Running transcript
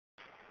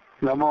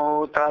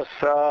Namo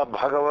tassa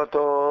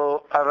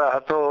bhagavato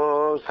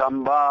arahato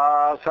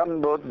samba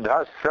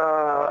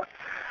sambuddhassa.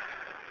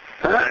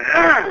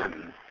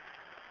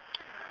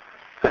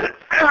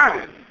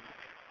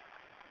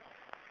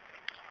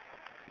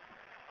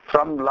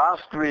 From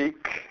last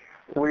week,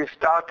 we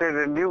started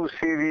a new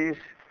series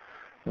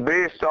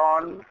based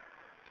on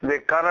the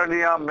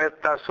Karaniya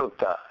Metta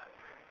Sutta.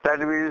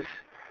 That means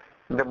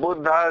the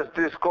Buddha's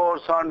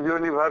discourse on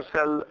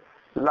universal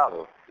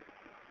love,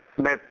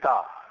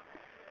 metta.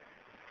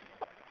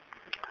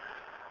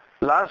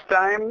 Last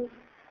time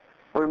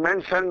we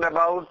mentioned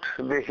about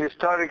the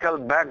historical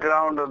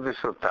background of the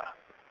sutta.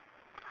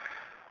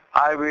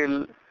 I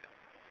will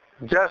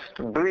just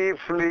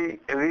briefly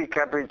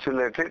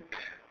recapitulate it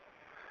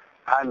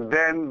and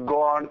then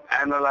go on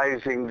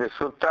analyzing the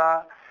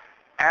sutta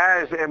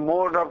as a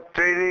mode of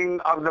training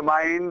of the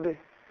mind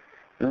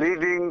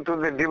leading to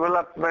the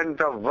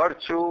development of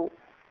virtue,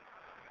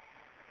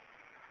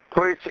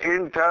 which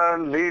in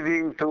turn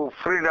leading to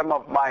freedom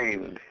of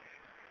mind,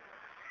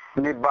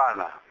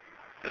 nibbana.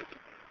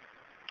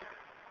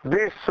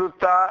 This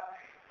sutta,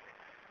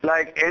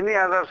 like any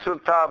other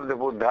sutta of the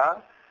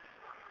Buddha,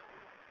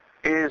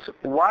 is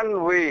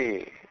one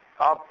way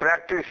of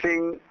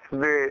practicing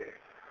the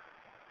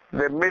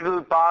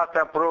middle path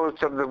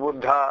approach of the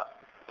Buddha,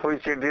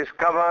 which he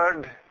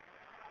discovered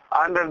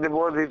under the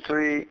Bodhi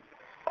tree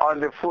on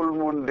the full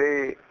moon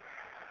day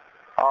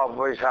of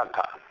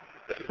Vaisakha.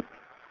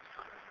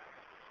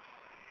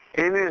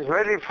 In his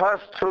very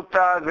first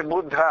sutta, the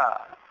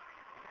Buddha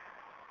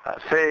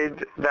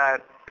said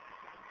that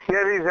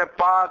here is a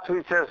path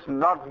which has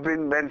not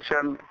been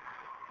mentioned,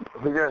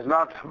 which has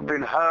not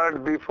been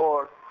heard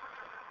before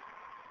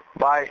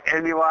by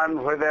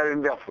anyone, whether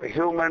in the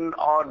human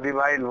or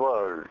divine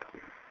world.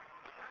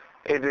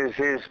 It is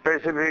his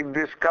specific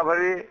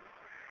discovery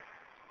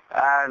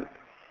and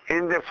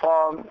in the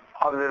form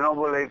of the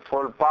Noble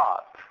Eightfold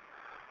Path,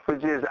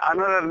 which is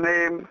another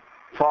name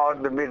for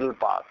the middle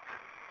path.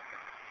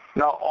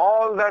 Now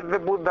all that the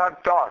Buddha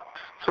taught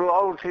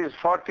throughout his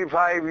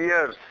 45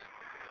 years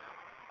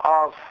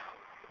of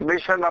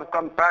mission of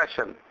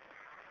compassion,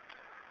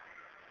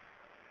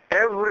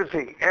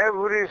 everything,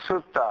 every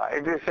sutta,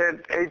 it is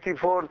said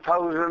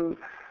 84,000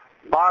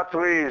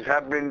 pathways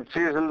have been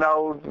chiseled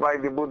out by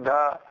the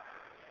Buddha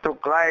to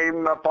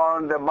climb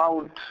upon the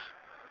mount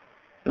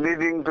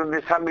leading to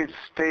the summit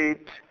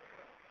state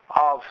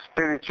of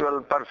spiritual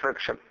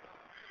perfection,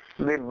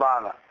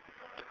 nibbana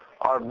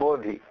or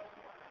bodhi.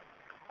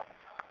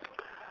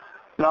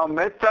 Now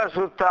Metta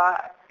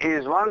Sutta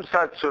is one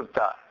such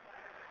sutta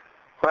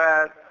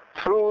where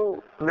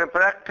through the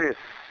practice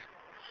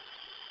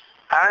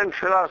and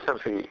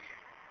philosophy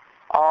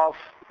of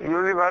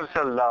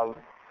universal love,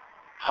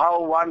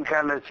 how one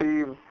can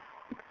achieve,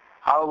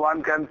 how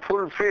one can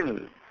fulfill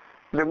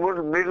the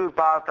middle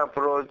path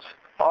approach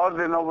or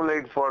the Noble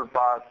Eightfold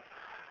Path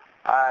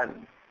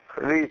and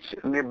reach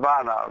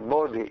Nibbana,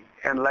 Bodhi,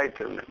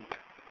 enlightenment.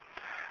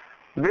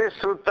 This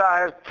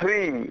sutta has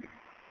three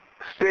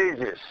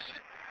stages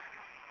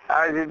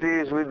as it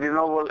is with the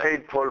Noble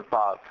Eightfold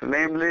Path,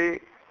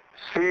 namely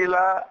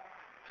Sila,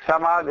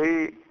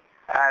 Samadhi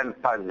and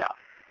Panya.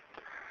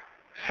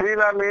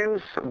 Sila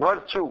means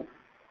virtue,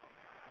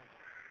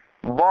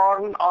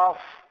 born of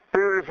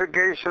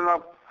purification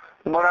of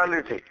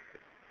morality.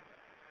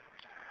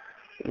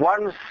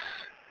 Once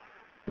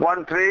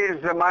one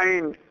trains the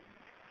mind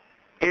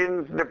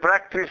in the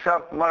practice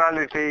of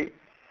morality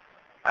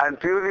and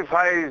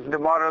purifies the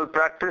moral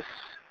practice,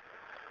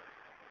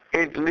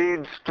 it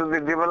leads to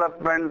the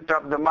development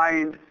of the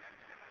mind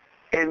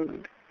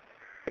in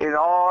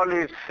all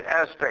its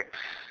aspects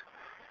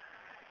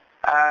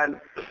and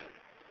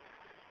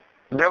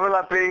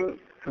developing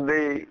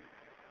the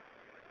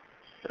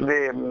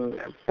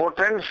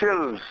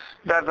potentials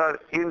that are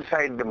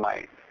inside the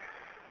mind.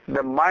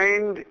 The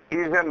mind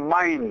is a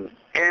mine,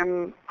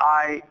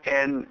 M-I-N-E.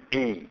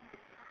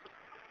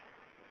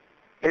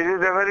 It is the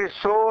very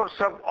source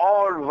of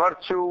all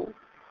virtue,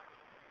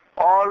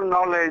 all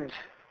knowledge,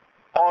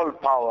 all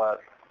power,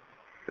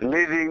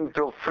 leading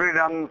to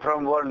freedom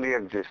from worldly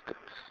existence.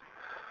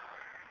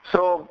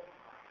 So,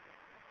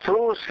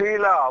 through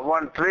Sila,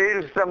 one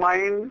trains the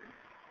mind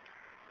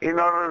in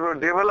order to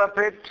develop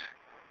it,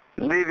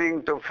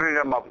 leading to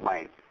freedom of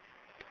mind.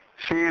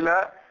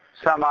 Sila,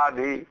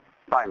 Samadhi,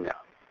 Panya.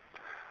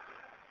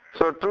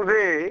 So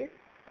today,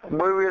 we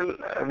will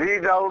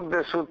read out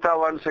the sutta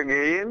once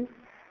again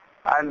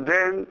and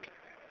then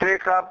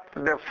take up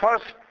the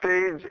first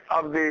stage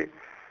of the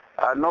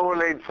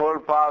Noble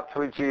Eightfold Path,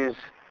 which is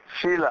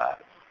Sila,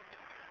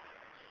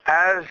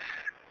 as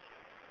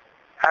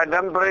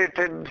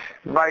adumbrated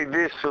by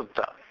this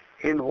sutta.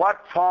 In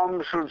what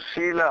form should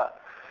Sila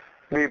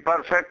be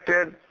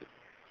perfected,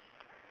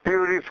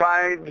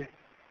 purified,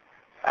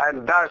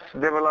 and thus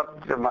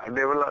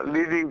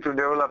leading to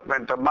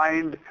development of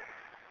mind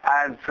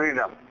and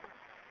freedom?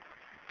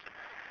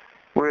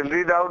 We will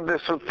read out the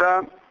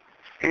sutta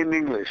in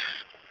English.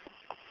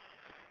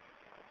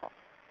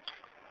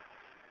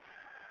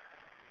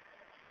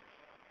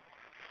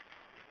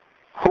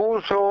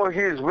 Whoso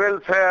his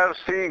welfare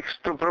seeks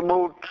to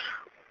promote,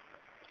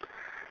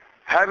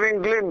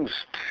 having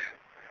glimpsed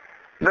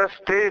the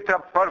state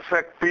of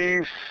perfect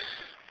peace,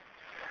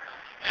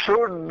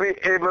 should be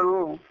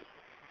able,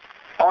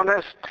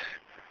 honest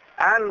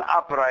and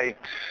upright,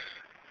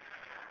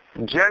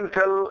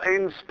 gentle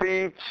in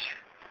speech,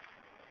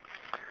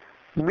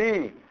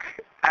 meek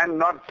and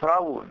not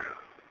proud.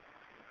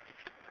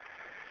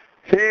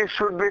 He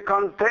should be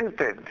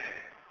contented,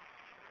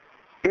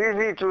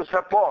 easy to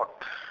support,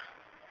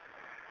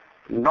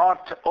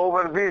 not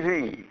over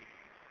busy,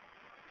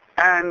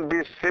 and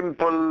be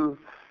simple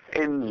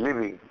in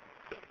living.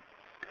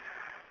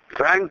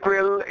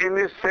 Tranquil in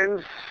his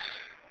sense,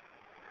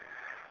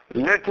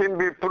 let him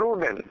be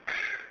prudent,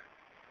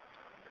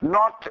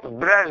 not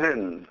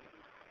brazen,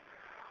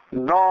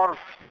 nor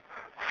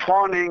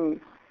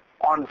fawning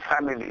on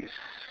families.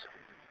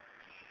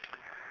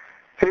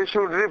 He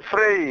should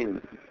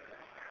refrain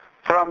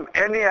from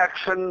any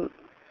action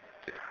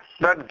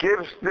that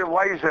gives the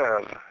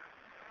wiser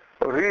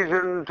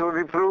reason to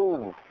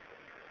reprove.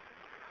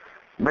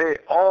 May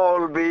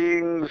all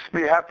beings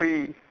be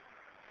happy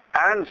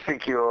and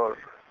secure.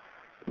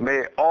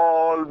 May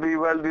all be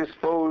well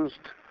disposed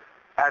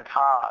at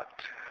heart.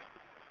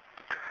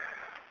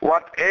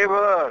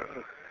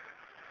 Whatever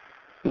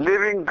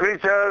living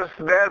creatures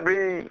there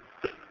be,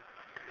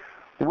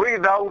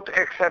 without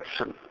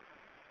exception,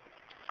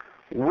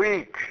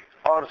 weak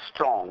or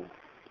strong,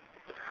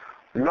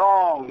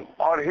 long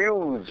or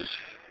huge,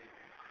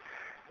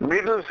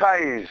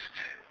 middle-sized,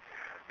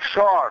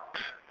 short,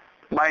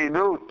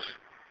 minute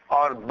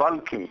or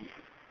bulky,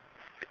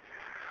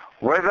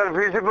 whether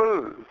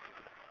visible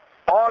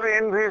or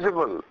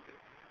invisible,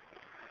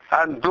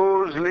 and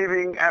those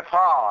living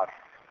afar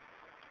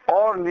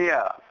or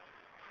near,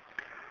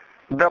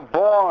 the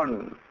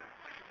born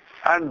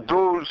and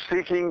those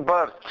seeking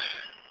birth,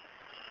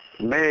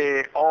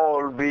 may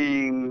all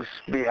beings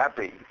be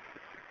happy.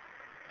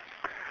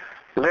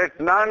 Let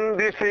none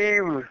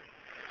deceive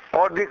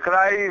or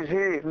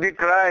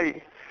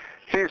decry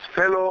his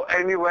fellow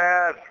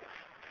anywhere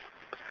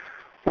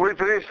with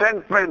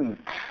resentment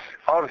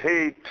or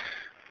hate.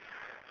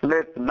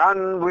 Let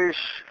none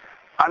wish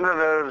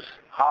another's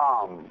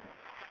harm.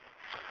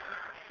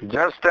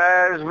 Just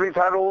as with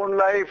her own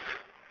life,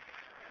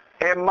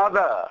 a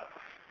mother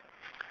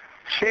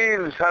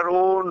shields her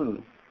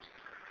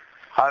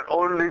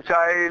only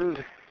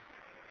child,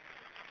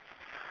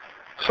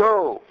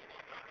 so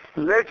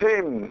let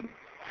him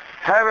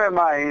have a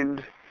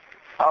mind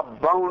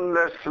of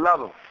boundless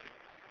love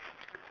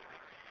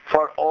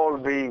for all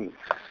beings.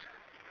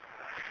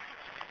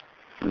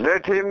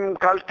 Let him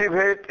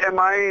cultivate a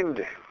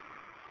mind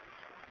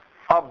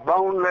of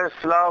boundless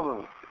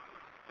love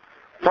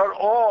for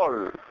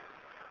all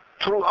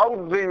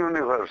throughout the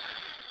universe,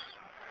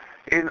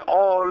 in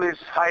all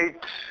its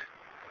height,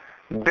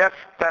 depth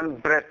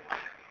and breadth.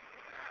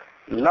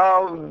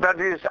 Love that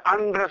is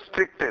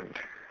unrestricted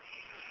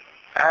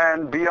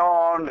and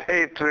beyond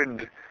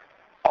hatred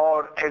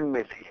or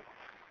enmity.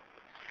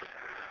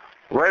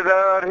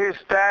 Whether he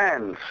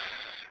stands,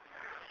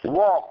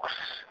 walks,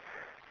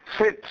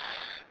 sits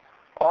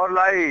or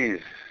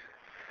lies,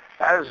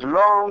 as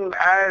long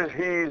as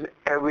he is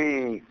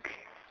awake,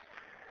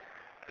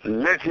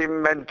 let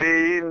him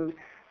maintain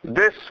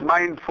this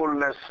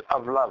mindfulness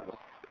of love,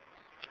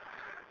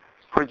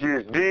 which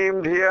is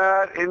deemed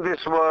here in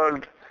this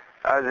world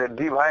as a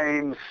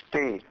divine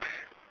state.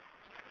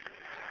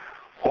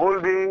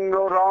 Holding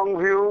no wrong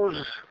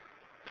views,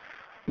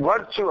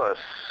 virtuous,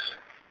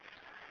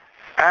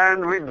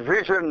 and with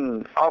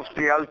vision of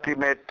the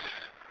ultimate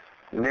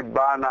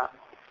Nibbana,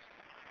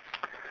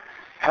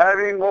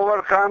 having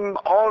overcome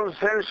all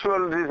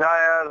sensual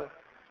desire,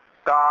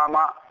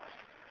 Kama,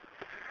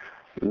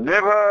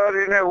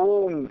 never in a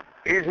womb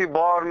is he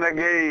born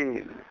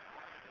again.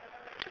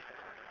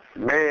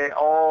 May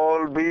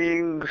all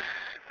beings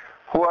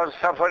who are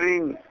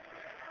suffering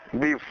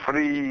be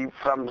free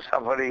from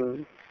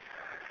suffering.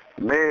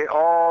 May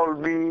all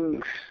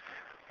beings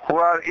who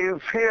are in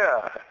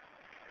fear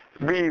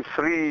be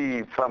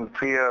free from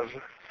fear.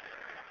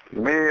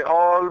 May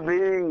all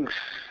beings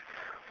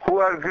who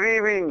are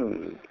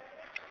grieving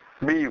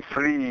be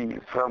free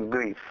from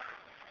grief.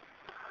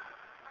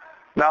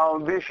 Now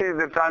this is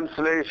the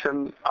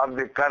translation of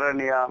the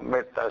Karaniya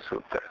Metta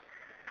Sutta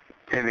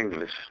in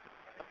English.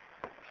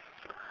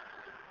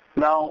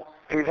 Now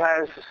it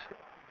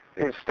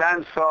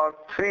stands for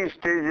 3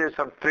 stages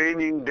of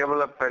training,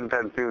 development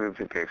and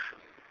purification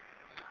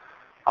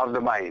of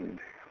the mind.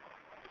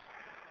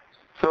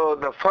 So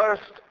the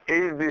first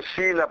is the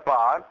Sila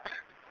part,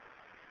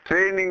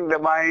 training the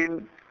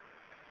mind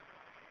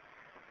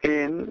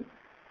in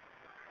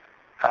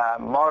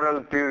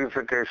moral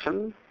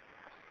purification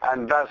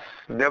and thus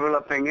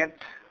developing it,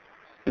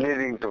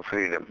 leading to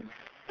freedom.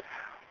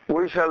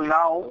 We shall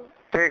now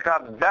take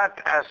up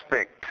that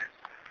aspect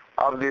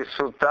of the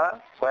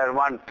sutta where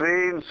one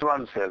trains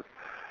oneself.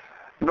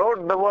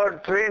 Note the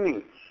word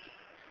training.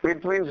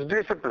 It means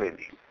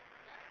disciplining.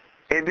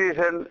 It is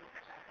a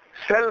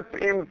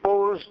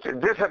self-imposed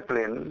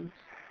discipline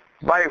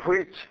by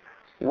which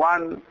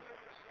one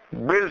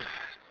builds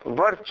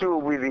virtue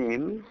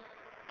within,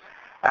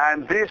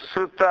 and this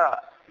sutta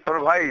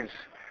provides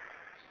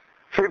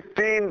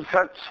 15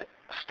 such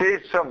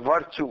states of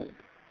virtue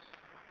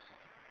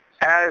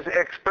as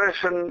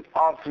expression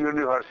of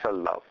universal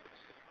love.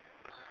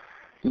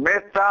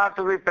 Metta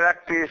to be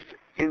practiced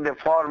in the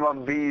form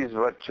of these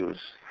virtues.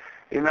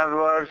 In other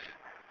words,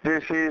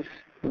 this is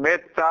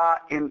metta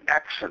in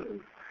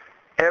action.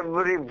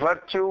 Every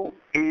virtue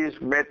is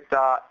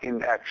metta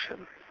in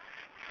action.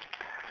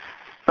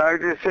 Now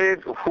it is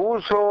said,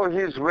 whoso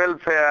his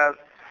welfare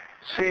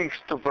seeks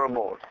to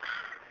promote.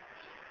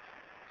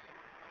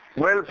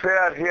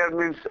 Welfare here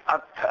means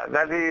attha,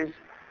 that is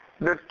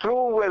the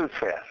true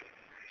welfare.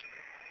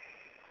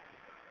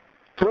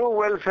 True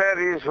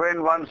welfare is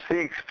when one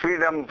seeks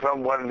freedom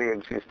from worldly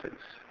existence,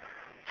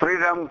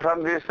 freedom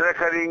from this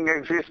recurring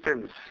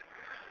existence,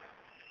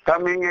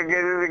 coming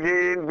again and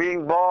again,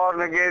 being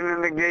born again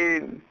and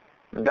again,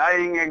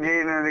 dying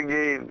again and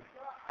again,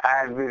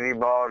 and be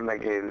reborn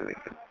again and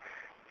again.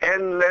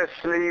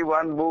 Endlessly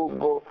one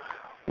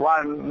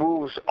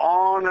moves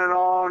on and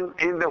on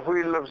in the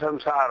wheel of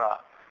samsara,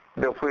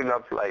 the wheel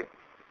of life.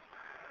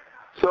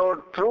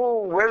 So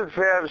true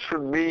welfare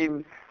should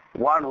mean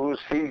one who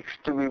seeks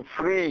to be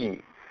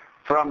free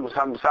from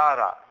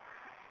samsara,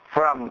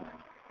 from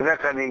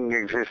reckoning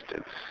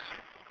existence.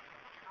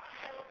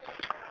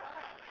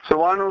 So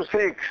one who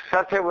seeks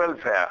such a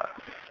welfare,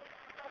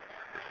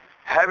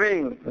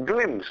 having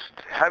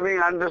glimpsed, having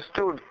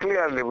understood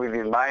clearly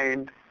within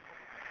mind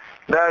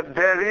that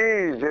there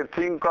is a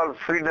thing called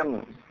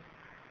freedom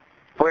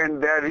when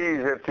there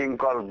is a thing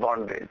called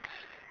bondage.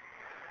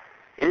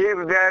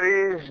 If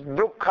there is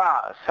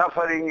dukkha,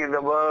 suffering in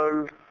the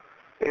world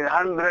in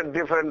 100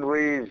 different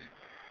ways,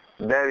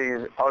 there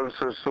is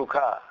also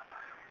sukha,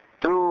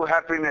 true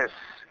happiness,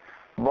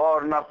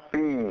 born of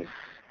peace,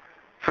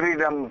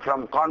 freedom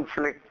from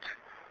conflict,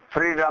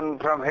 freedom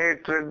from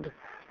hatred,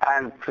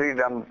 and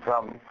freedom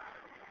from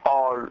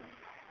all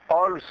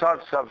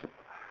sorts of,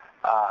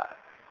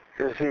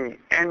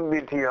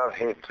 enmity or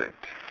hatred.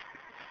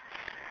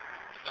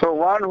 So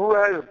one who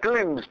has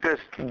glimpsed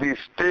the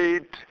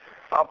state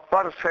of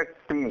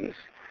perfect peace,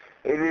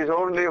 it is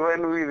only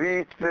when we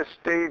reach the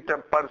state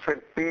of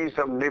perfect peace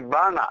of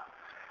Nibbana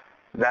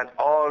that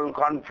all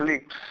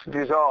conflicts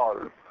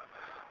dissolve,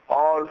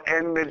 all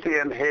enmity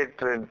and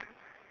hatred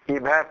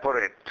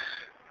evaporate,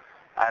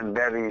 and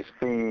there is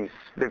peace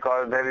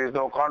because there is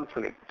no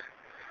conflict.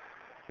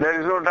 There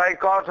is no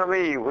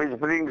dichotomy which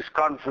brings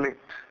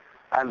conflict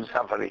and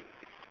suffering.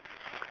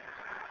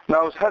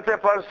 Now such a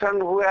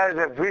person who has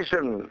a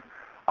vision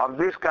of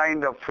this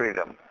kind of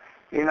freedom,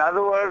 in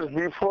other words,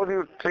 before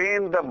you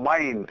train the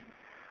mind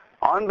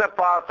on the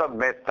path of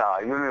metta,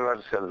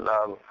 universal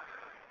love,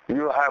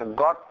 you have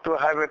got to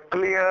have a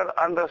clear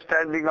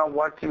understanding of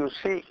what you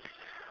seek.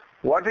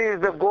 What is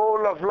the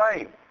goal of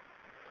life?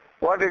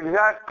 What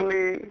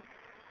exactly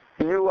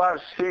you are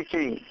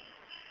seeking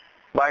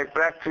by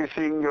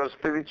practicing your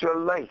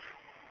spiritual life?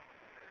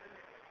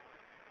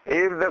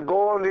 If the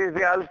goal is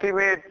the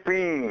ultimate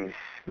peace,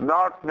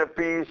 not the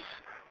peace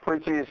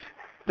which is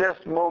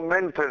just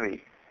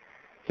momentary,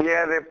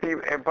 here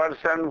a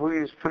person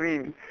who is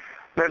free,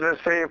 let us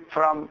say,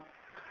 from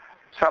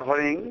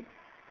suffering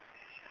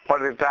for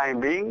the time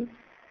being,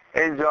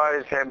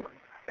 enjoys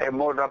a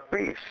mode of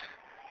peace.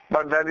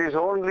 But that is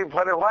only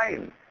for a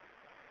while.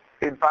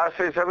 It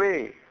passes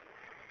away.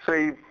 So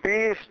if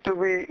peace to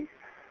be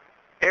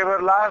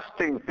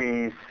everlasting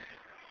peace,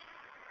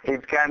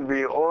 it can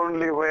be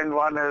only when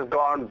one has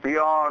gone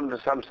beyond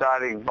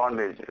samsaric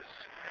bondages.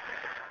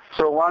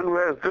 So one who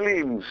has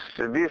glimpsed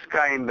this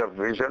kind of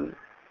vision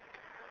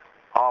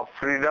of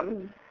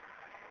freedom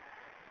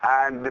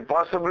and the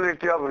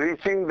possibility of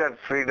reaching that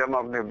freedom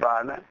of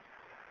Nibbana,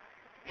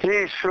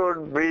 he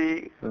should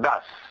be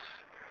thus.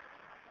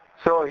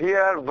 So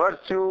here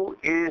virtue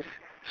is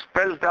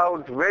spelled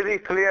out very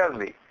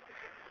clearly.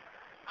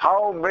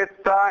 How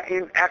metta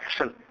in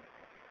action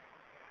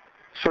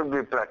should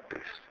be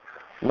practiced.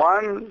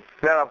 One,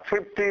 there are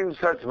 15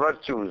 such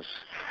virtues.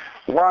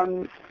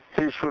 One,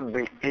 he should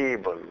be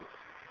able.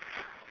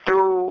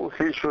 Two,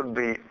 he should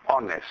be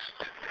honest.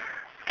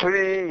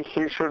 Three,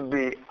 he should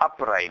be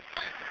upright.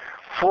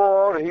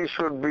 Four, he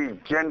should be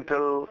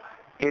gentle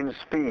in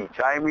speech.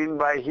 I mean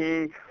by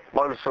he,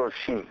 also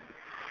she.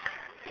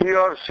 He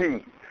or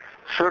she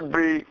should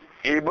be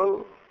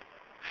able,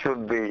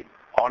 should be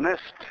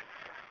honest,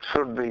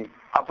 should be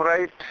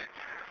upright,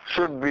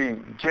 should be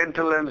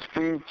gentle in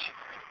speech,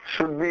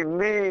 should be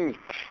meek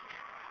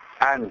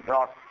and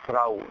not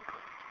proud.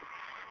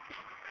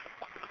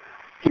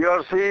 He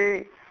or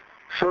she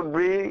should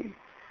be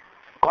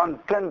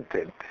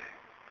contented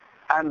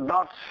and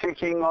not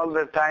seeking all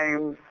the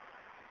time,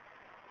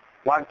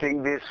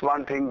 wanting this,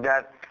 wanting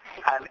that,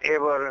 and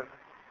ever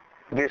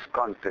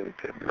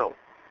discontented. No.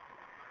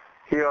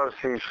 He or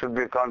she should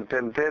be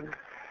contented,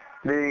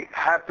 be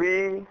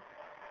happy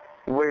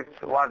with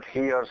what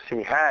he or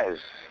she has,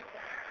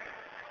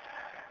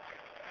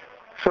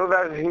 so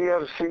that he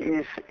or she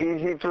is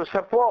easy to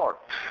support.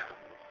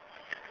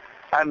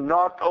 and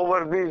not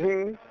over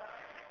busy,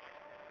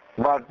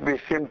 but be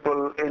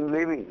simple in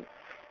living.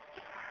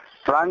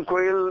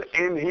 Tranquil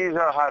in his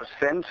or her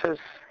senses,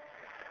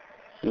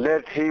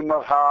 let him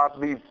or her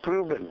be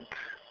prudent,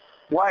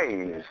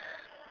 wise,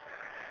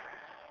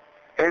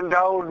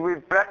 endowed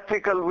with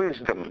practical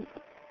wisdom.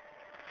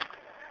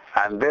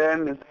 And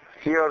then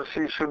he or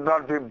she should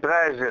not be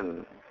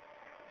brazen,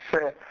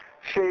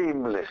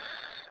 shameless,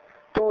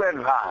 too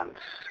advanced,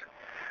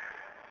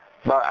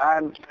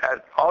 and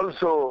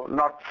also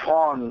not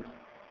fawn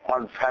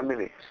on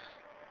families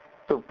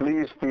to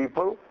please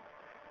people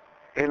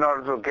in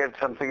order to get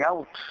something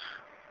out.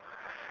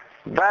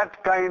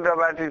 That kind of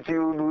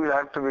attitude will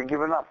have to be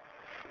given up.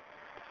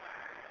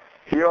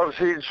 He or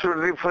she should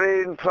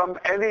refrain from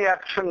any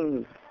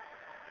action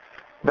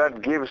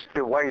that gives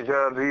the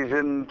wiser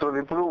reason to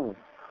reprove.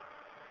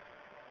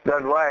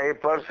 That's why a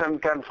person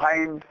can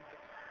find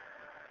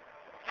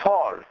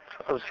fault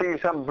or see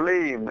some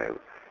blame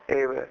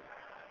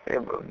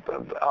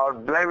or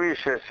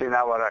blemishes in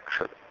our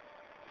action.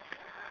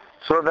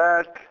 So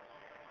that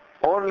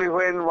only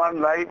when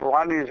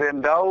one is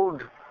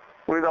endowed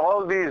with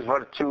all these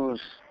virtues,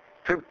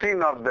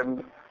 15 of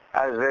them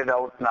as read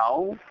out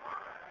now,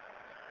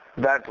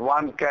 that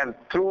one can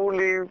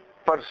truly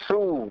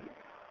pursue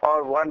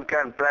or one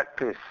can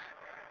practice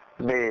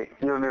the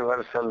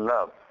universal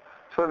love.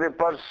 So the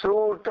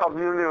pursuit of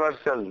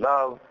universal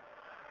love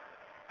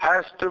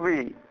has to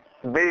be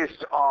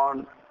based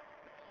on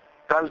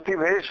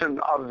cultivation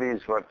of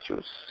these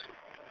virtues.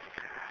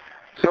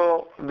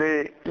 So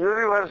the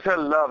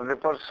universal love, the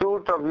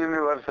pursuit of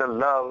universal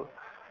love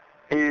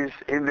is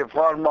in the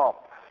form of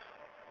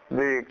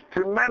the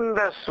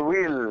tremendous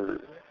will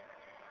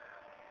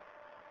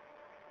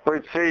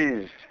which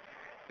says,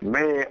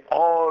 may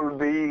all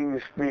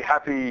beings be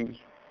happy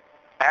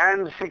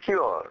and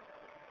secure.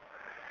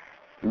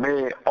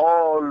 May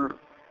all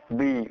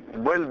be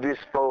well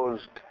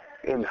disposed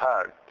in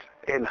heart.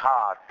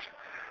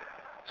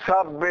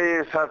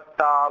 Sabbe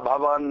satta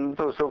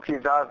bhavantu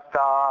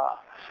sukhitatta.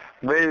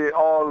 May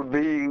all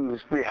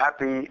beings be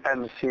happy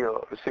and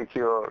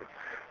secure.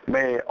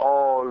 May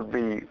all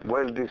be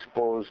well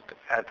disposed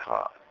at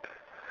heart.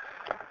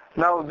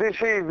 Now this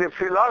is the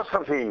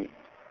philosophy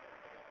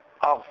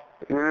of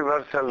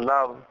universal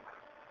love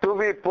to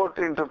be put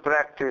into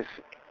practice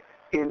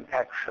in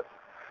action.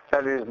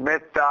 That is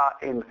metta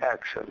in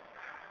action.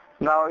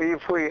 Now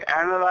if we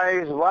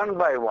analyze one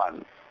by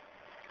one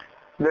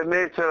the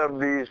nature of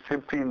these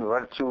 15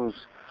 virtues,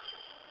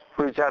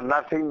 which are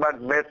nothing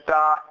but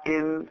metta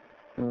in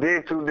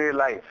day-to-day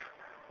life,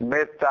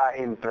 metta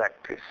in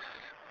practice.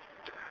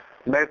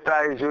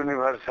 Metta is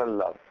universal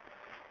love.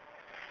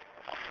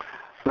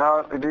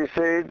 Now it is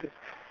said,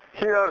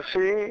 he or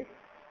she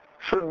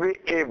should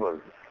be able.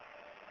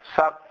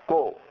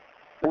 Sakko,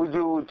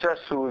 ujucha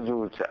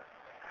sujucha.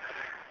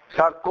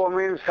 Sakko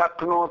means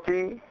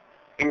saknoti,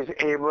 is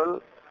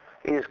able,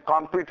 is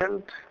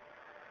competent,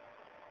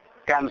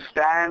 can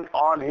stand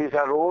on his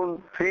or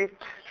own feet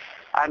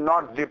and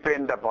not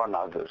depend upon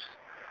others.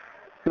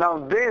 Now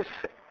this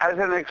as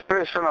an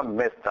expression of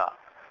metta,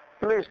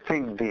 please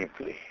think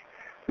deeply.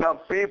 Now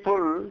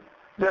people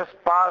just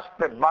pass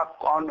the buck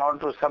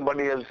onto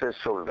somebody else's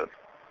shoulder.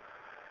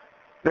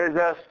 They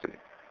just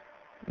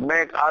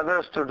make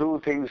others to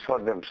do things for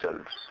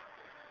themselves.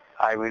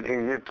 I mean,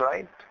 is it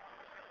right?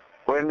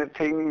 When a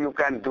thing you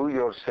can do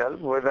yourself,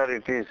 whether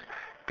it is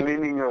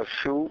cleaning your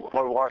shoe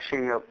or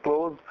washing your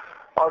clothes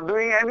or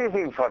doing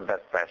anything for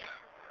that matter,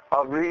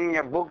 or bringing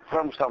a book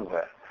from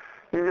somewhere,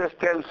 you just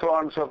tell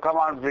so-and-so, come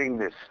on, bring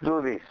this,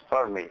 do this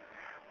for me,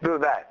 do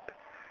that.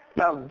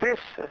 Now this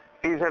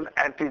is an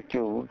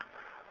attitude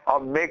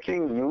of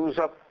making use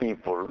of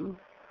people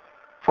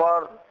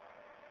for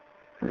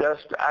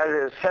just as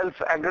a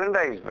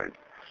self-aggrandizement,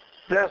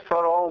 just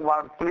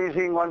for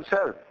pleasing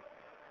oneself.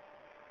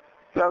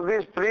 Now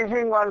this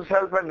pleasing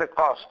oneself at the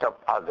cost of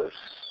others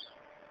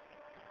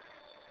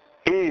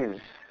is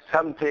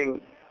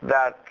something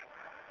that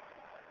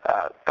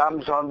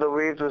comes on the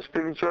way to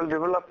spiritual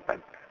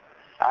development,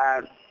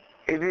 and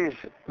it is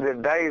the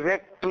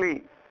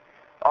directly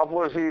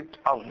opposite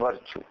of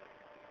virtue.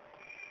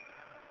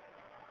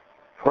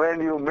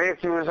 When you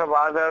make use of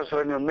others,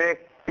 when you make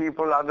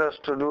people others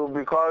to do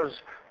because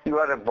you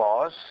are a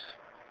boss,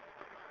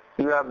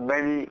 you have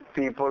many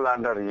people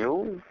under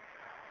you,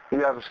 you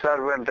have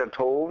servant at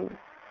home,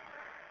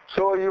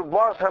 so you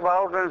boss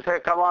about and say,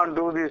 come on,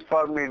 do this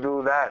for me,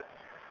 do that,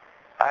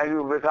 and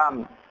you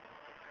become,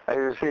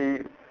 you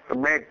see,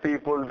 make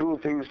people do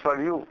things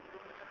for you.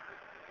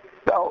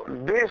 Now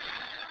this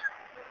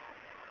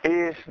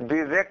is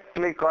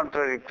directly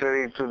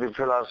contradictory to the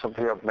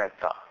philosophy of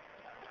metta.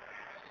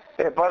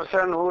 A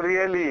person who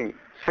really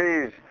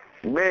says,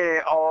 may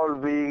all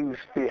beings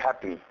be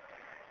happy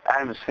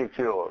and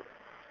secure,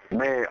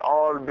 may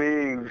all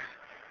beings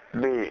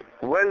be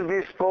well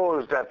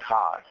disposed at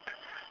heart.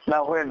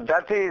 Now when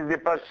that is the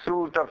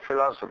pursuit of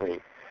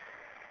philosophy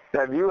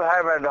that you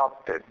have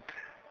adopted,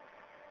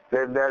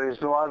 then there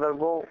is no other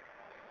go.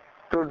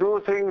 To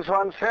do things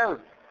oneself,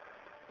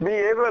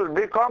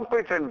 be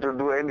competent to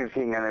do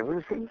anything and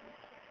everything.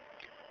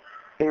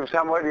 If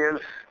somebody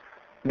else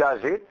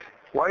does it,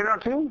 why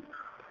not you?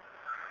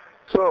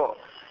 So,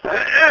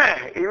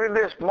 even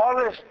the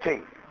smallest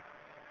thing.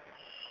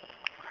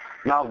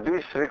 Now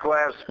this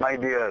requires, my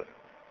dear,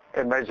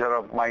 a measure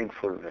of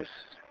mindfulness.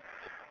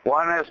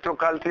 One has to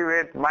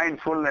cultivate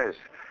mindfulness.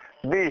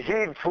 Be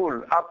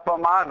heedful,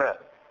 appamada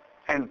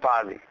in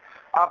Pali,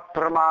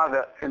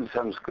 appramada in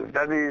Sanskrit.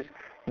 That is,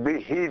 be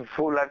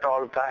heedful at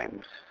all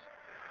times.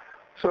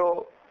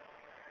 So,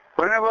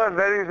 whenever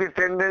there is a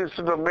tendency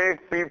to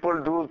make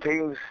people do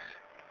things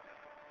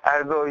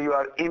as though you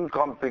are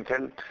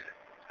incompetent,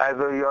 as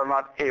though you are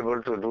not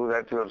able to do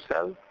that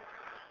yourself,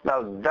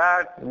 now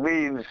that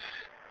means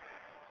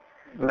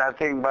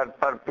nothing but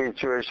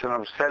perpetuation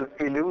of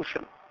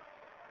self-illusion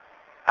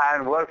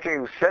and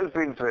working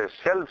self-interest,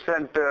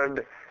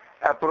 self-centered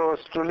approach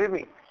to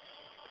living.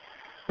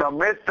 Now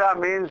metta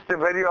means the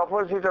very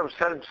opposite of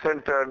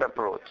self-centered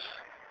approach.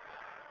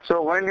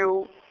 So when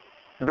you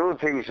do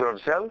things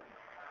yourself,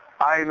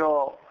 I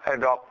know a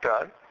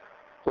doctor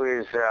who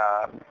is,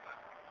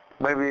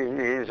 maybe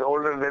he is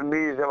older than me,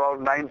 he is about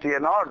 90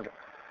 and odd.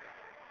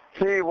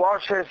 He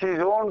washes his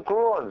own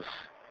clothes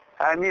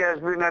and he has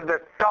been at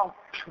the top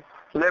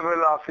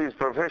level of his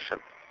profession.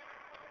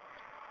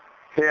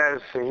 He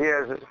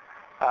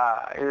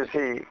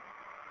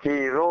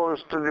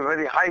rose to the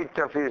very height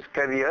of his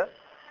career,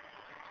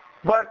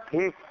 but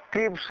he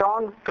keeps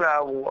on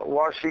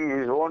washing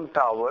his own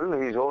towel,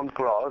 his own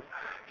cloth.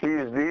 He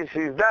is this,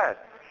 he is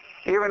that,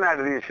 even at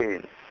this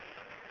age.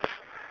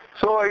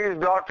 So his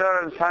daughter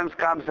and son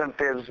comes and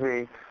tells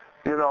me,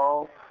 you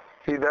know,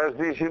 he does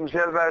this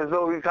himself as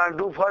though we can't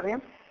do for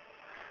him.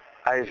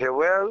 I say,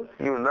 well,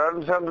 you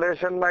learn some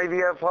lesson, my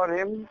dear, for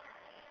him.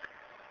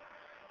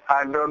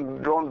 And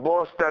don't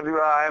boast that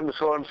I am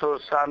so-and-so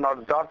son or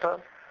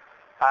daughter.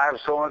 I have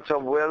so much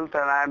of wealth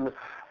and I am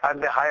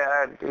at the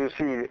higher, you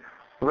see,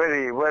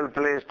 very well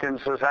placed in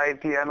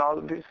society and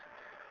all this.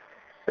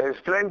 There is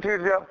plenty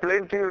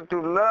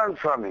to learn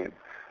from him.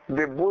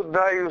 The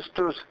Buddha used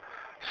to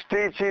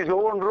stitch his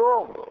own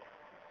robe.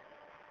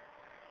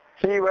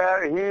 He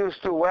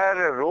used to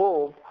wear a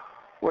robe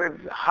with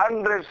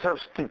hundreds of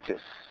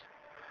stitches.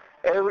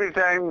 Every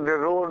time the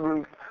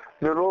robe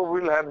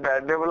will have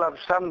developed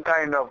some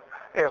kind of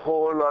a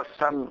hole or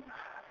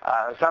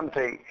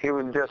something, he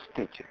will just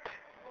stitch it.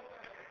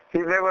 He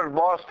never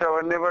bossed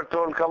or never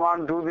told, come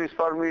on, do this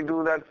for me,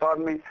 do that for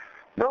me.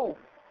 No.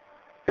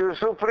 He was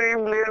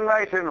supremely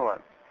enlightened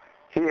one.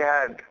 He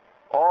had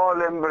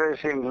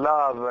all-embracing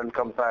love and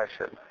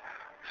compassion.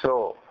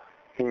 So,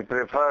 he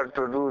preferred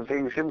to do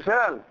things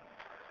himself.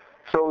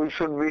 So, we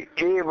should be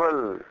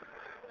able,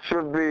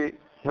 should be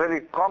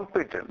very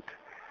competent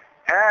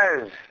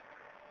as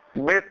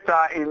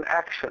metta in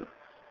action,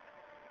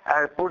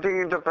 as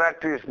putting into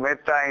practice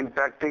metta in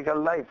practical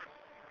life.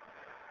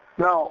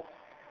 Now,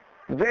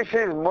 this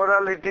is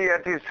morality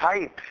at its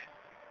height.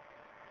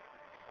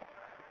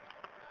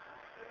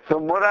 So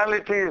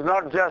morality is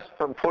not just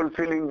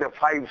fulfilling the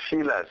 5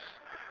 shilas.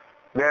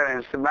 There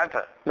is the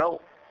matter.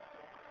 No.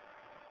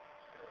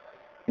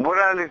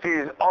 Morality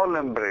is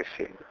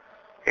all-embracing.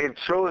 It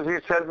shows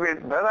itself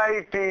in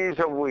varieties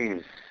of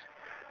ways.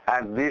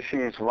 And this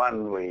is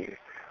one way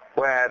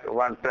where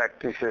one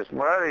practices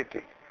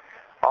morality,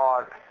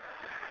 or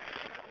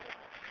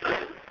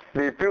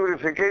the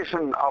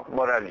purification of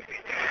morality.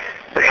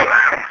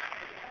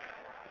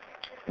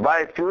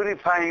 By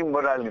purifying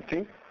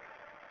morality,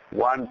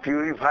 one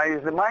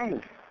purifies the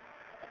mind.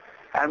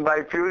 And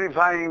by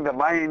purifying the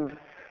mind,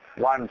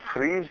 one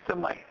frees the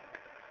mind.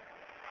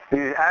 It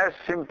is as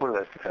simple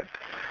as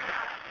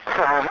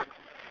that.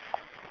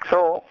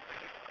 So,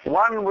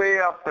 one way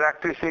of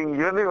practicing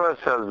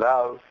universal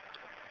love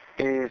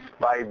is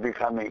by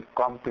becoming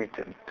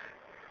competent,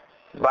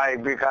 by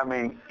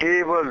becoming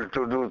able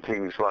to do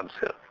things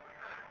oneself,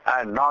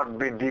 and not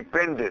be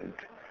dependent,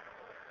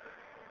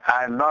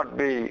 and not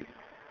be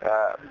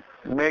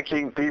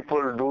making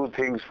people do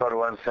things for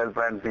oneself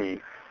and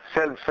be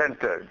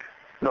self-centered.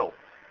 No.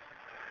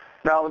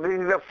 Now, this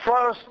is the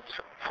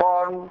first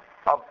form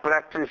of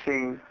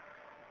practicing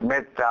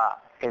metta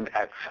in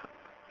action,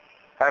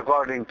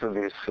 according to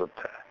this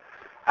sutta.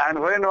 And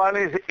when one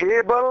is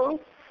able,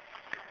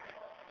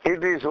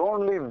 it is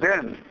only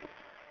then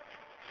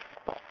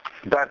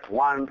that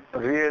one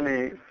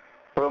really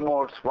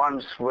promotes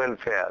one's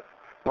welfare,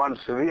 one's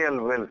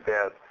real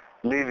welfare,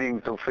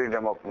 leading to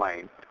freedom of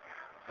mind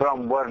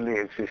from worldly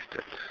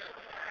existence.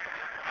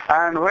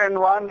 And when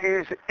one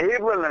is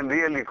able and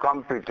really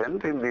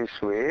competent in this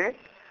way,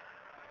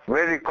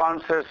 very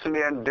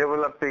consciously and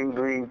developing,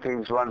 doing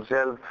things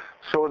oneself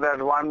so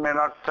that one may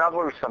not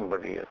trouble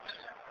somebody else.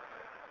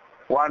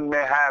 One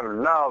may have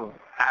love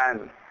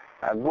and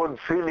a good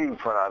feeling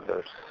for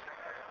others.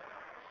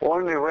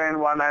 Only when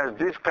one has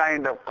this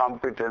kind of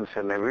competence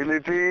and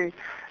ability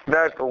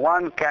that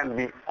one can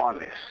be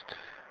honest.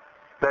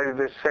 That is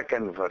the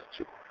second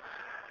virtue.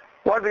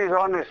 What is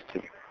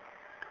honesty?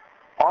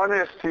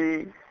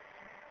 Honesty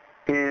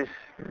is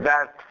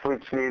that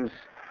which means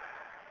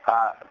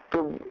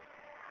to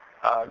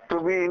to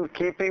be in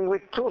keeping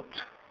with truth,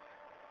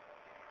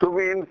 to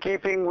be in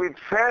keeping with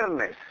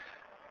fairness.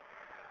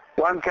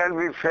 One can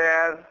be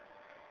fair,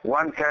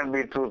 one can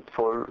be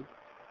truthful,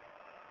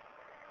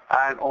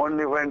 and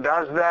only when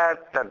does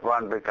that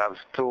one becomes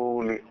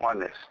truly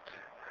honest.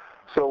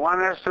 So one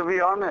has to be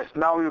honest.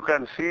 Now you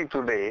can see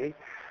today,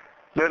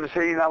 let us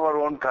say in our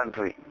own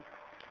country,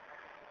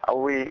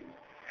 we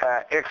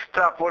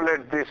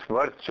extrapolate this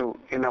virtue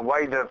in a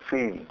wider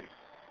field.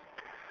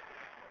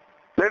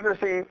 Let us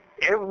say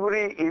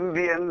every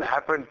Indian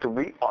happened to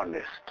be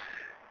honest.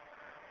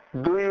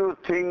 Do you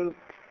think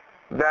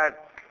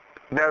that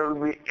there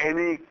will be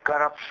any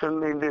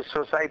corruption in this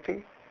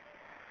society?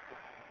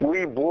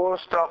 We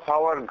boast of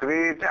our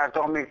great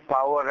atomic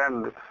power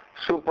and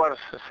superpower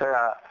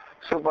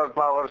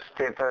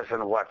status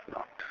and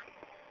whatnot.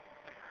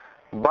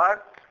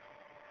 But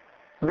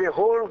the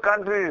whole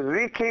country is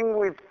reeking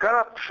with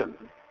corruption.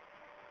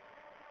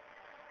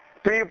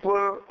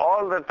 People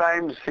all the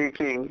time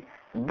seeking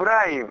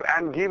bribe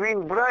and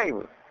giving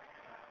bribe.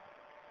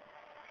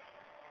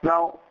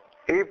 Now,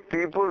 if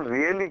people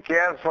really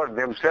care for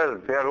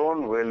themselves, their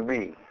own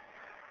well-being,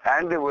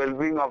 and the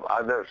well-being of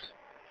others,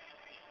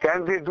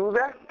 can they do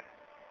that?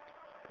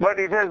 But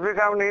it has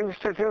become an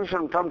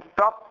institution from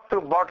top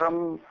to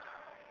bottom,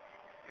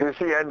 you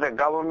see, at the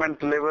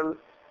government level,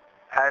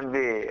 and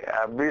the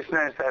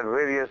business, at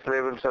various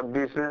levels of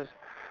business.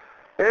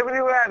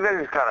 Everywhere there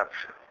is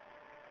corruption.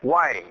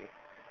 Why?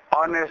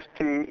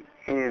 Honesty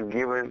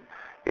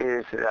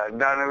is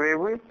done away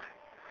with.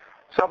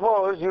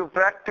 Suppose you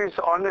practice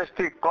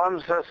honesty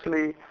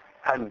consciously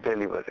and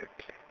deliberately.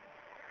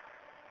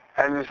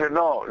 And you say,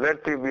 no,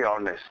 let me be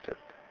honest.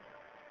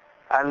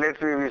 And let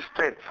me be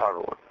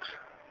straightforward.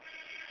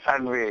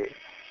 And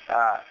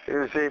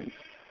you see,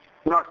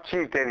 not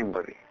cheat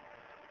anybody,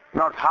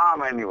 not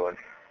harm anybody.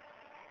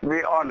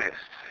 Be honest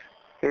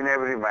in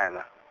every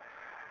manner.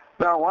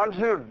 Now once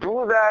you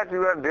do that,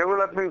 you are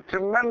developing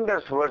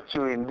tremendous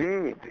virtue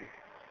indeed.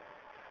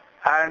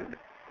 And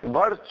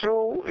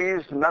virtue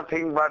is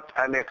nothing but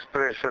an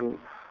expression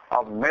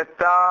of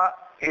metta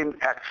in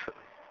action.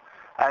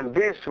 And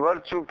this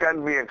virtue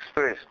can be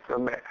expressed,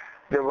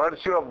 the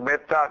virtue of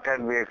metta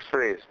can be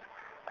expressed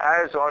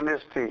as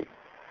honesty,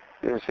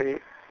 you see,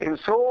 in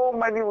so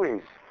many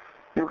ways.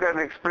 You can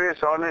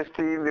express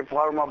honesty in the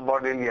form of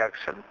bodily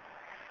action.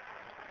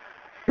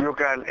 You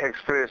can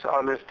express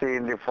honesty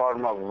in the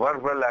form of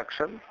verbal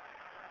action.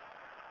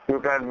 You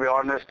can be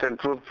honest and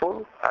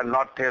truthful and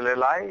not tell a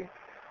lie,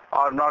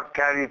 or not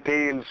carry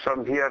tales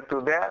from here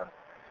to there,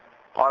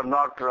 or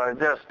not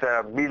just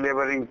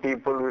belaboring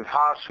people with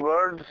harsh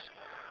words,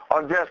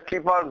 or just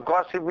keep on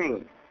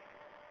gossiping,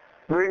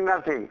 doing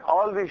nothing.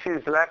 All this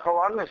is lack of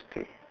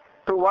honesty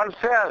to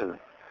oneself.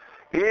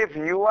 If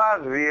you are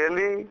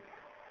really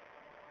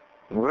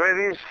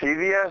very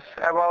serious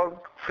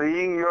about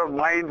freeing your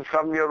mind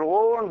from your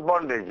own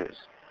bondages,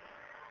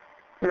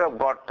 you have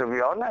got to be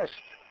honest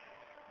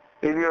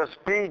in your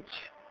speech.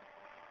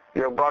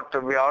 You have got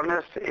to be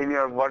honest in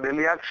your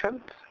bodily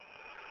actions.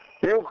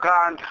 You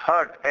can't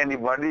hurt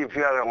anybody if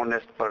you are an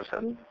honest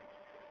person.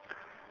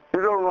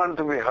 You don't want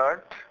to be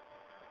hurt.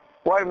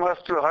 Why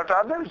must you hurt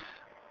others?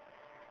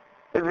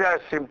 It's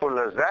as simple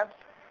as that.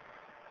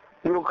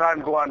 You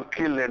can't go and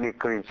kill any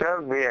creature,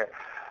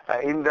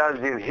 indulge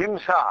in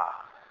himsa.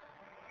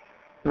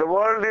 The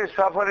world is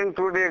suffering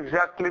today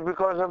exactly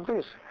because of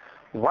this.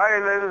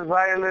 Violence,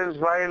 violence,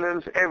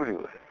 violence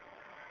everywhere.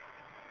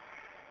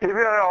 If you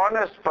are an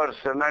honest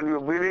person and you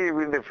believe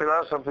in the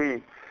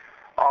philosophy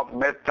of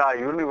metta,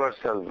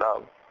 universal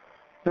love,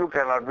 you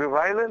cannot be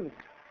violent.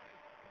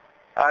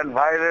 And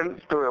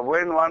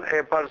when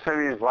a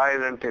person is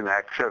violent in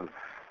action,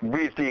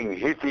 beating,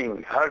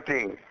 hitting,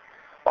 hurting,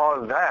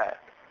 all that,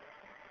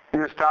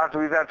 you start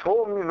with at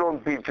home. You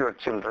don't beat your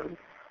children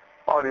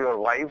or your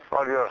wife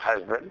or your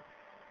husband.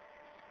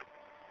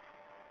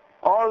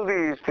 All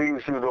these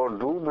things you don't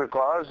do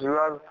because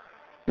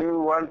you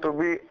want to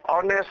be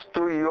honest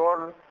to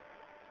your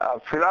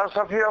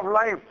philosophy of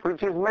life,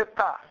 which is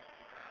metta.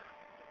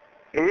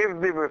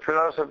 If the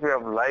philosophy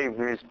of life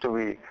is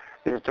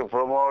to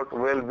promote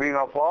well-being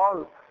of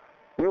all,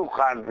 you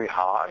can't be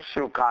harsh,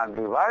 you can't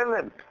be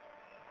violent.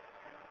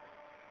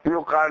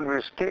 You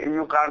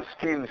can't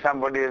steal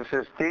somebody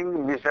else's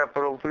thing,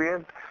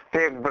 misappropriate,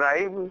 take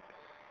bribe.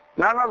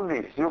 None of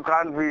this. You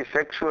can't be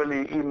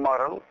sexually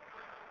immoral.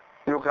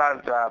 You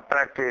can't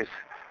practice,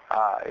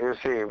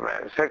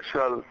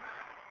 sexual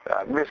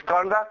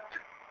misconduct.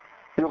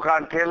 You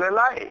can't tell a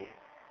lie.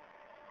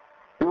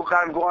 You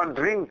can't go and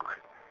drink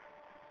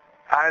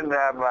and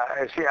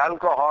see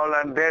alcohol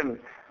and then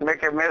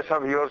make a mess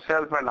of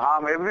yourself and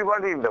harm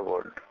everybody in the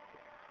world.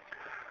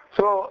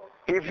 So,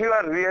 if you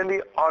are really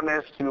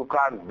honest, you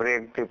can't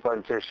break the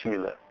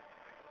Panchashila.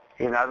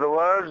 In other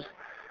words,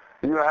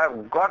 you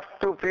have got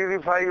to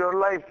purify your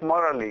life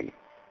morally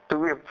to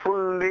be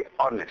fully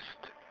honest,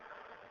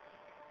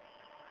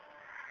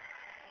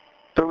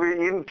 to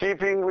be in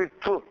keeping with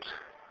truth.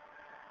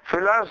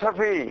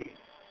 Philosophy,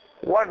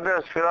 what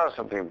does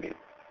philosophy mean?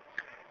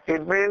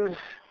 It means,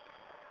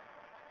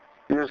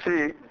 you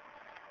see,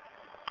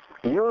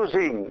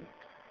 using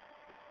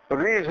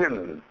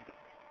reason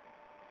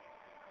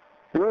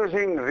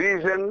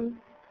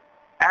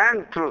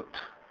and truth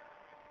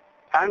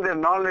and the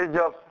knowledge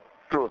of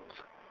truth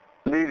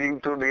leading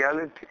to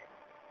reality.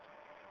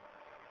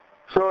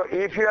 So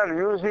if you are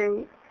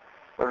using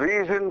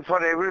reason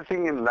for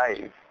everything in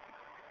life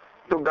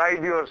to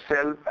guide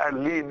yourself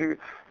and lead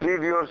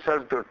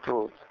yourself to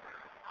truth,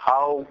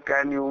 how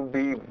can you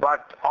be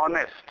but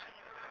honest?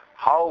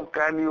 How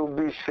can you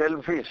be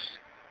selfish?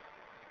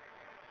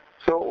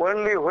 So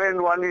only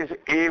when one is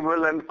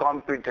able and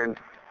competent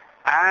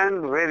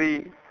and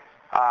very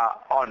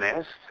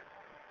honest,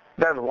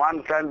 that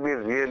one can be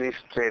really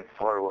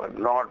straightforward,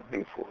 not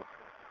before.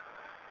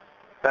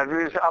 That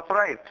is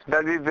upright.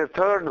 That is the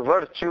third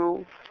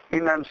virtue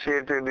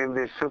enunciated in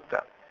this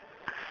sutta.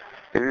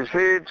 You see,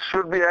 it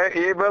should be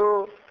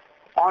able,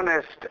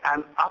 honest,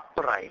 and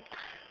upright.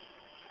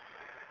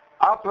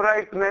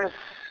 Uprightness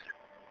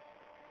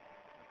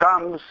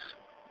comes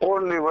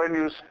only when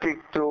you stick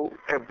to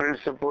a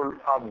principle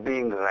of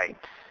being right.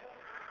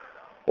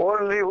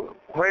 Only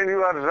when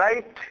you are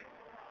right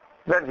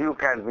that you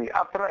can be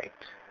upright.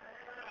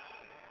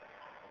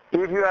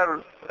 If you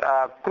are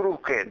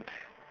crooked,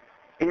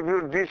 if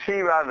you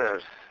deceive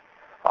others,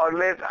 or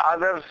let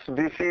others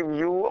deceive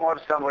you or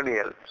somebody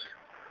else,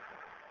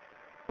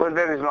 well,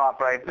 there is no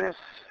uprightness.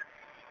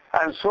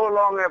 And so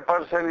long a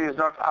person is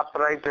not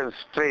upright and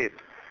straight,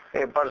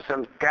 a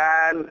person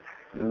can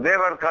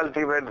never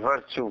cultivate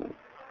virtue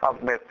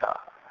of metta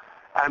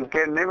and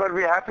can never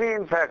be happy,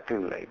 in fact,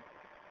 in life.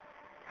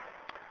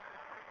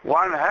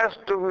 One has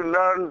to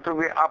learn to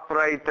be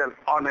upright and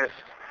honest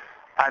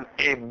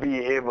and be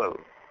able,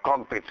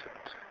 competent.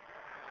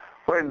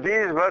 When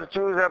these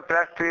virtues are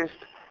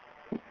practiced,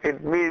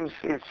 it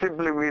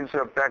simply means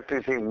you are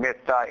practicing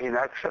metta in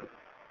action.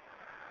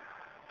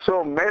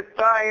 So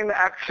metta in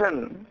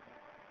action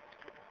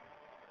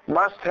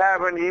must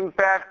have an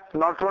impact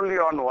not only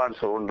on one's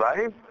own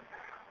life,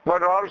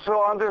 but also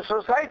on the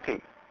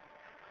society.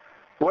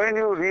 When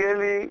you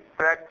really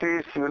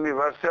practice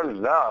universal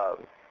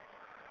love,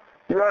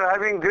 you are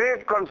having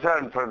great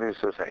concern for the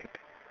society.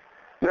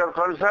 You are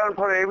concerned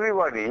for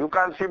everybody. You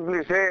can't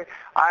simply say,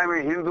 I am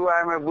a Hindu,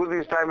 I am a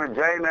Buddhist, I am a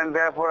Jain, and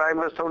therefore I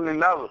must only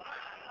love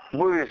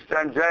Buddhist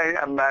and Jain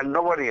and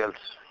nobody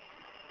else.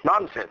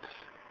 Nonsense.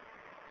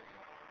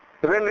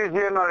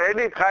 Religion or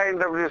any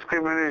kind of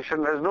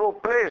discrimination has no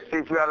place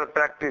if you are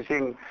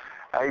practicing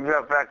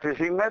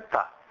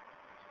metta.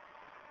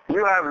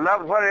 You have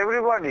love for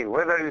everybody,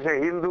 whether it's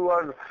a Hindu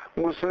or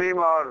Muslim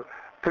or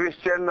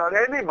Christian or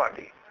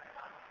anybody.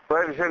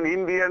 Whether it's an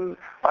Indian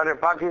or a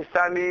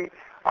Pakistani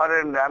or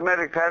an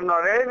American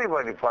or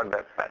anybody for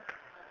that matter.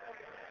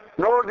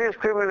 No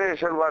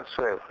discrimination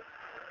whatsoever.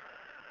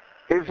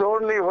 It's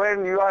only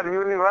when you are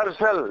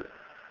universal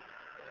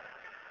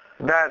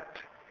that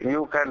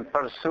you can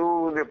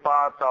pursue the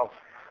path of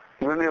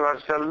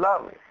universal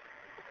love.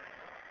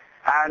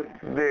 And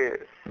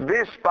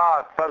this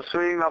path,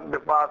 pursuing of the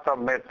path of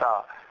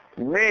metta,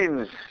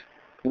 means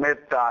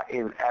metta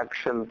in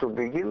action to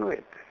begin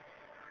with.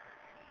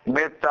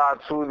 Metta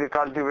through the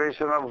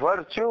cultivation of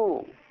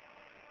virtue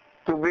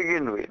to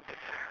begin with.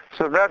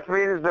 So that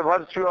means the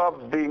virtue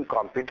of being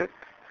competent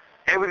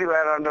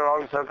everywhere under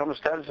all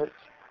circumstances.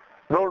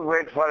 Don't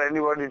wait for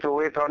anybody to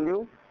wait on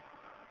you.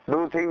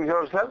 Do things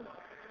yourself.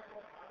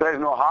 There is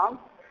no harm.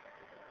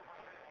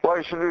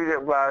 Why should we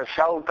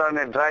shout on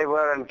a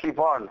driver and keep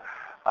on,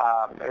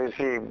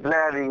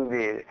 blaring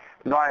the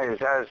noise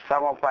as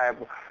some of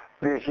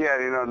the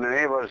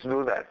neighbors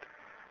do that.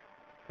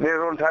 They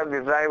don't have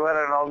the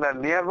driver and all that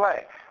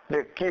nearby.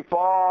 They keep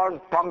on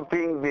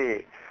pumping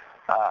the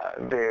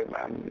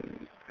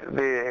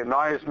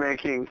noise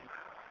making,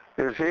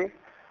 you see,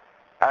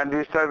 and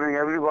disturbing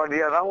everybody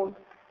around,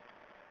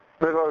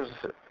 because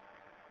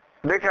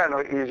they can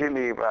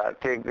easily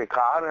take the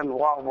car and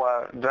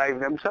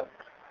drive themselves.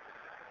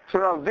 So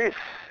now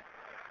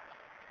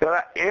there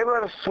are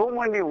ever so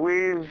many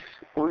ways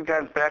we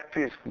can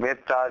practice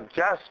metta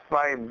just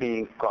by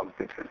being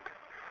competent,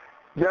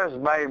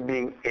 just by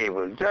being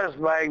able, just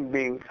by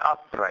being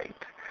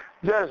upright,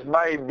 just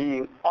by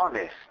being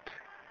honest.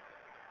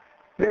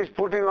 This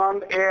putting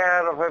on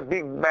air of a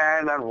big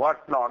band and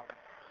whatnot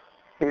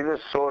is a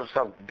source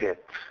of death.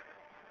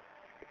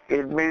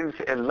 It means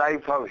a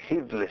life of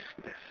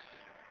heedlessness.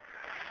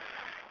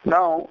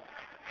 Now,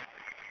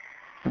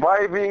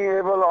 by being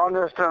able,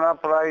 honest and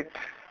upright,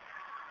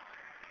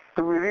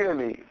 to be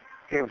really,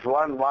 if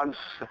one wants,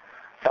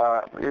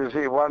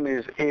 one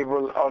is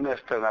able,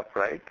 honest and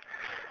upright,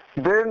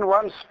 then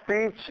one's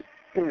speech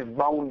is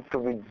bound to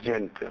be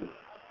gentle.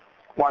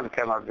 One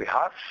cannot be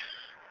harsh.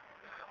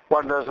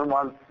 One doesn't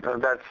want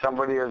that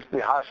somebody else be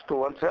harsh to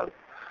oneself.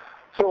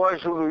 So why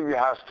should we be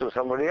harsh to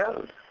somebody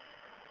else?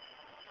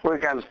 We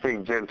can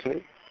speak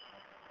gently.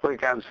 We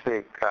can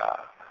speak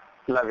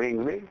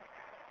lovingly.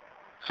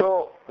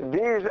 So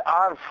these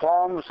are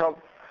forms of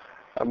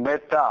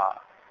metta,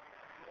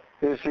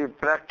 you see,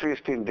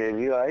 practiced in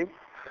daily life.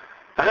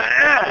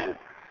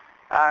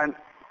 And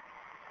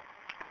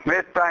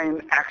metta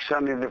in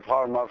action in the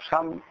form of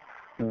some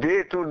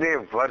day-to-day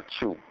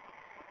virtue.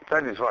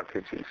 That is what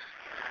it is.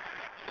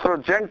 So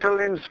gentle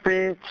in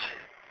speech,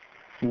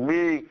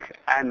 meek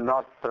and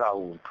not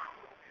proud.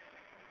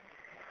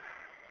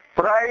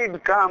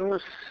 Pride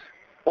comes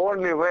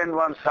only when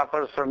one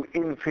suffers from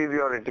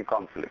inferiority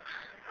complex.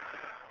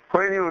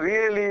 When you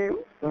really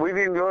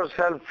within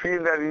yourself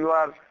feel that you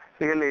are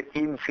really an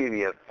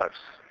inferior person,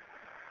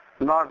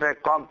 not a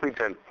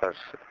competent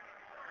person.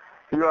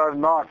 You are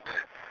not,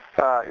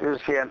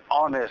 an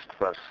honest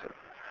person,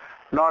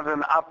 not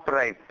an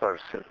upright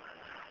person.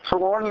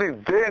 So only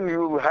then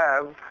you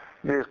have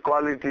these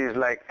qualities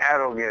like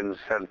arrogance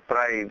and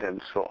pride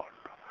and so on.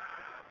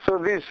 So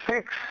these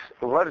 6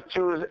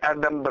 virtues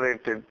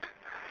adumbrated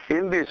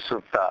in this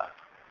sutta,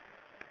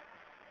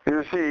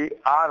 you see,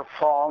 are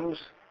forms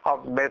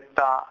of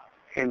metta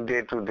in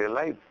day-to-day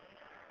life,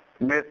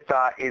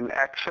 metta in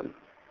action.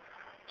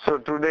 So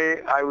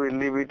today I will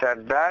leave it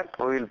at that.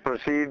 We will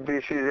proceed.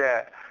 This is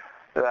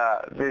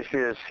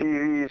a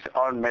series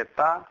on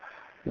metta,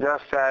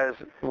 just as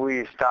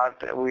we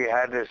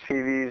had a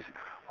series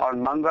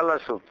on Mangala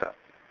Sutta.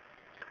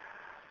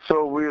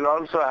 So we will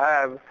also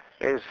have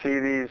a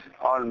series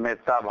on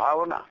metta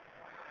bhavana.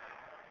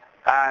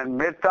 And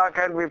metta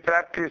can be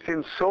practiced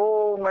in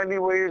so many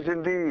ways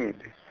indeed.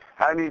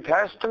 And it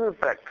has to be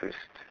practiced.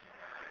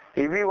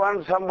 If you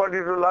want somebody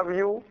to love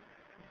you,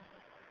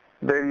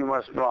 then you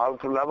must know how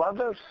to love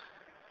others.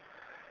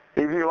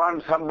 If you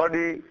want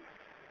somebody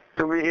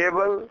to be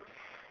able,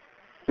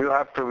 you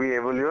have to be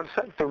able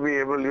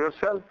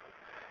yourself.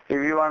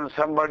 If you want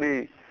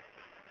somebody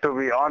to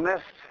be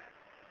honest,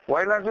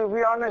 why not you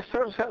be honest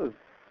yourself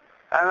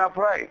and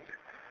upright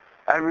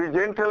and be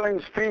gentle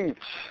in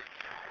speech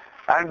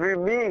and be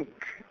meek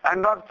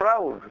and not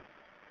proud?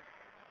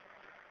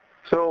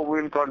 So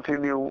we'll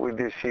continue with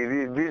this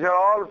series. These are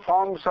all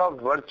forms of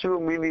virtue,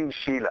 meaning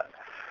Shila.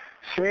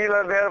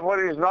 Shila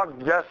therefore is not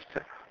just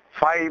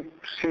 5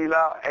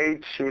 Shila,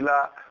 8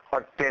 Shila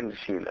or 10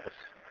 Shilas.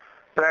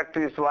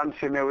 Practiced once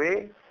in a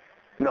way?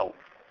 No.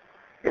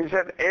 It's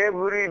an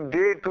every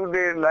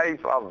day-to-day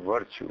life of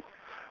virtue.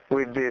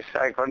 With this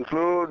I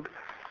conclude.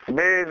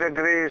 May the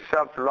grace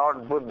of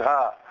Lord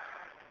Buddha,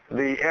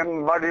 the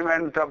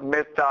embodiment of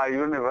metta,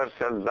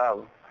 universal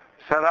love,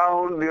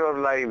 surround your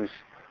lives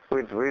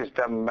with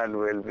wisdom and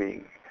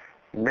well-being.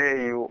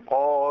 May you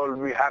all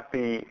be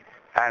happy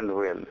and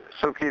well.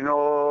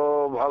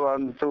 Sukhino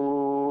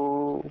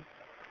bhavantu.